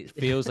it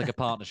feels like a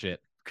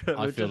partnership.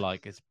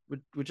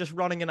 We're just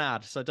running an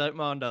ad, so don't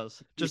mind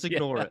us. Just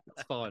ignore it.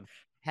 It's fine.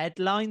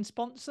 Headline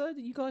sponsor. Are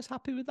you guys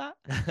happy with that?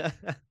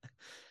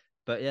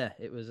 But yeah,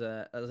 it was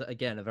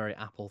again a very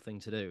Apple thing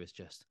to do. It's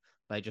just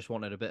they just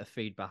wanted a bit of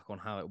feedback on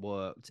how it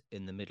worked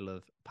in the middle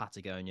of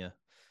Patagonia.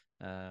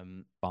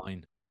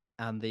 Fine.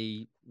 And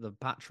the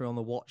battery on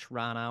the watch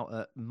ran out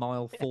at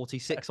mile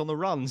 46 on the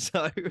run.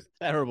 So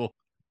terrible.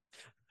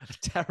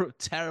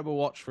 Terrible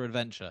watch for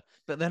adventure.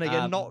 But then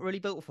again, not really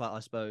built for that, I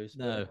suppose.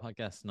 No, I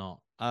guess not.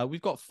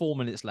 We've got 4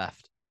 minutes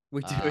left.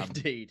 We do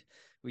indeed.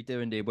 We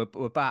do indeed.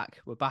 We're back.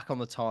 We're back on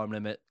the time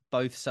limit,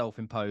 both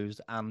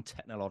self-imposed and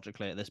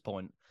technologically at this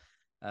point.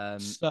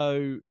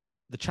 So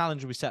the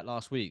challenge we set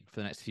last week for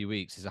the next few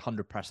weeks is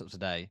 100 press-ups a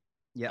day.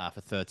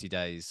 For 30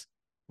 days.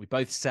 We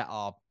both set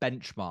our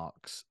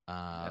benchmarks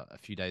a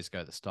few days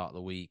ago at the start of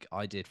the week.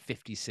 I did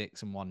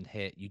 56 and 1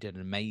 hit. You did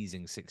an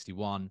amazing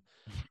 61.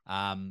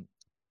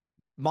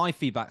 My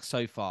feedback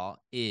so far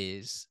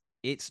is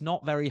it's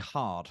not very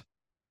hard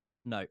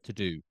to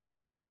do.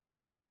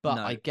 But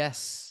I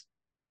guess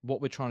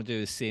what we're trying to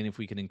do is seeing if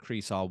we can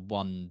increase our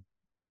 1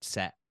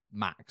 set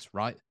max,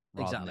 right?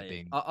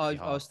 Exactly. I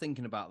was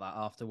thinking about that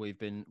after we've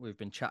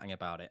been chatting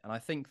about it. And I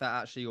think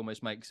that actually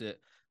almost makes it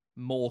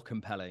more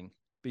compelling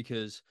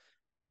because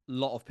a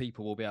lot of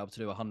people will be able to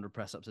do 100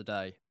 press-ups a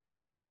day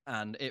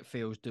and it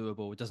feels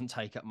doable. It doesn't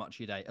take up much of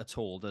your day at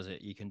all, does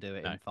it? You can do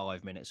it in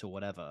 5 minutes or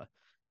whatever.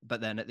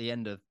 But then at the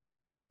end of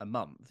a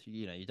month,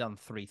 you've done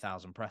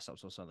 3,000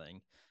 press-ups or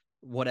something,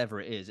 whatever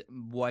it is,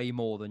 way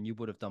more than you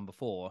would have done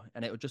before.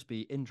 And it would just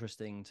be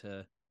interesting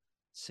to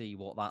see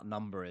what that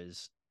number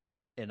is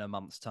in a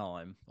month's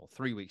time or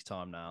 3 weeks'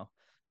 time now.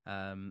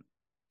 And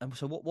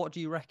so what do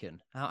you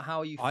reckon? How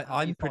are you?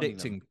 I'm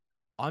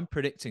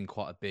predicting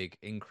quite a big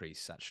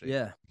increase, actually.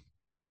 Yeah.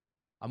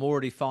 I'm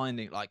already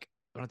finding, like,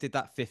 when I did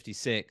that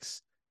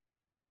 56,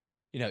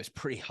 it's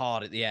pretty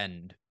hard at the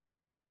end.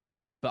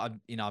 But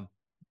I'm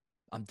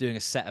doing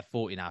a set of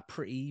 40 now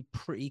pretty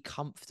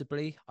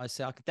comfortably. I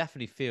say I could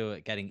definitely feel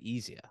it getting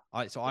easier.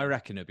 I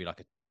reckon it'd be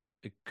like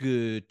a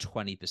good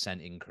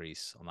 20%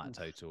 increase on that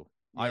total.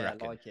 Yeah, I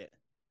reckon. I like it.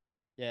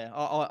 Yeah,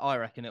 I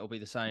reckon it'll be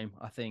the same.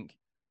 I think,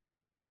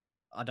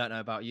 I don't know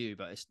about you,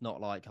 but it's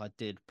not like I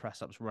did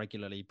press-ups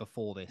regularly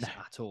before this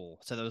at all.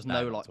 So there was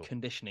no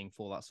conditioning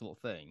for that sort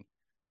of thing.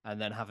 And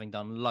then having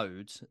done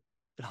loads,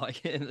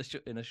 like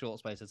in a short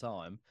space of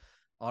time,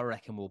 I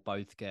reckon we'll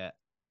both get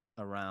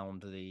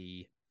around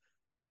the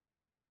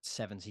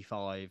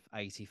 75,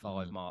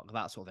 85 mark,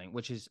 that sort of thing,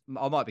 which is,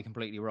 I might be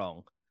completely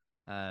wrong.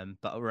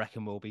 But I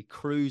reckon we'll be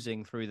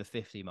cruising through the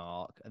 50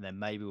 mark and then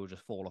maybe we'll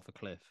just fall off a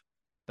cliff.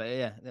 But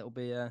yeah, it'll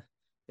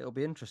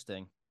be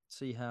interesting.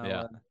 See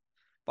how,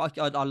 but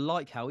I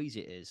like how easy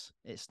it is.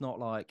 It's not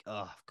like,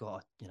 oh, I've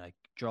got to,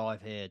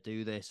 drive here,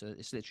 do this.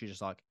 It's literally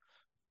just like,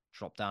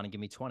 drop down and give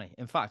me 20.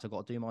 In fact, I've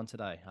got to do mine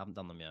today. I haven't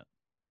done them yet.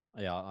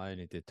 Yeah, I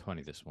only did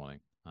 20 this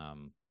morning.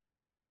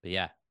 But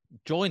yeah,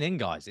 join in,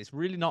 guys. It's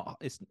really not.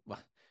 It's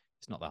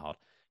not that hard.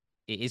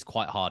 It is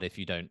quite hard if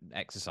you don't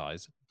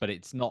exercise, but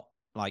it's not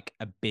like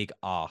a big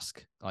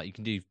ask. Like you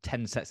can do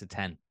 10 sets of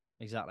 10.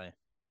 Exactly.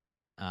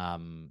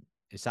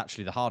 It's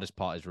actually the hardest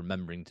part is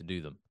remembering to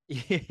do them.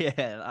 Yeah,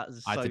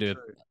 that's I had so to do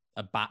true.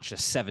 a batch of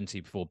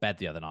 70 before bed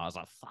the other night. I was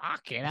like,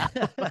 fucking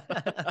hell.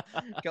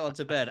 Got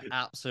onto bed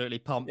absolutely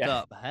pumped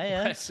up. Hey,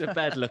 went to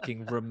bed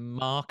looking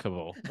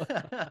remarkable.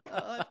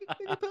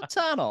 You put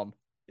tan on.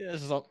 Yeah,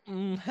 it's just like,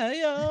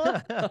 hey,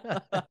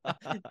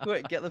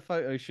 quick, get the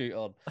photo shoot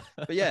on.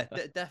 But yeah,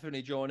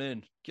 definitely join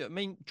in.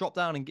 Drop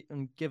down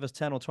and give us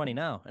 10 or 20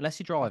 now, unless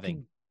you're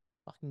driving.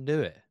 I can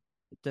do it.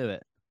 Do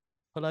it.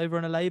 Pull over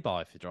in a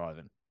lay-by if you're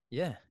driving.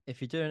 Yeah,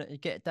 if you're doing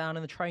it, get down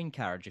in the train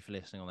carriage if you're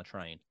listening on the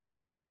train.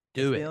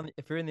 Do it.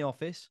 If you're in the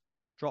office,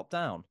 drop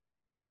down.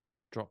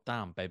 Drop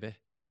down, baby.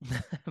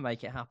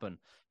 Make it happen.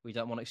 We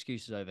don't want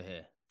excuses over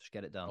here. Just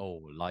get it done.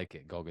 Oh, like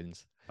it,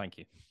 Goggins. Thank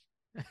you.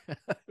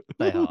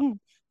 Stay hard.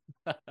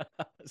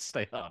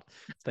 Stay hard.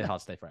 Stay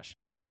hard, stay fresh.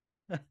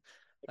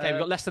 Okay, we've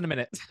got less than a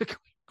minute.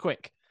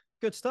 Quick.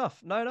 Good stuff.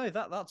 No,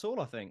 that's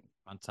all, I think.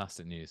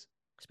 Fantastic news.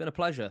 It's been a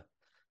pleasure.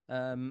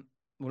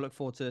 We'll look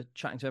forward to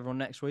chatting to everyone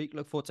next week.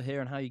 Look forward to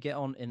hearing how you get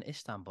on in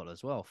Istanbul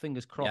as well.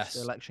 Fingers crossed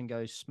the election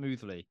goes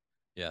smoothly.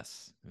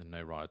 Yes, and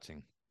no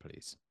rioting,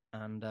 please.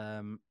 And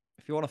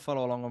if you want to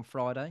follow along on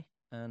Friday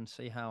and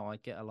see how I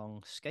get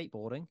along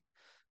skateboarding,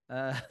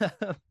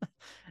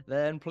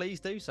 then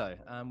please do so.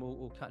 And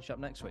we'll catch up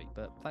next week.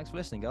 But thanks for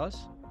listening, guys.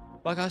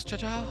 Bye, guys. Ciao,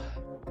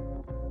 ciao.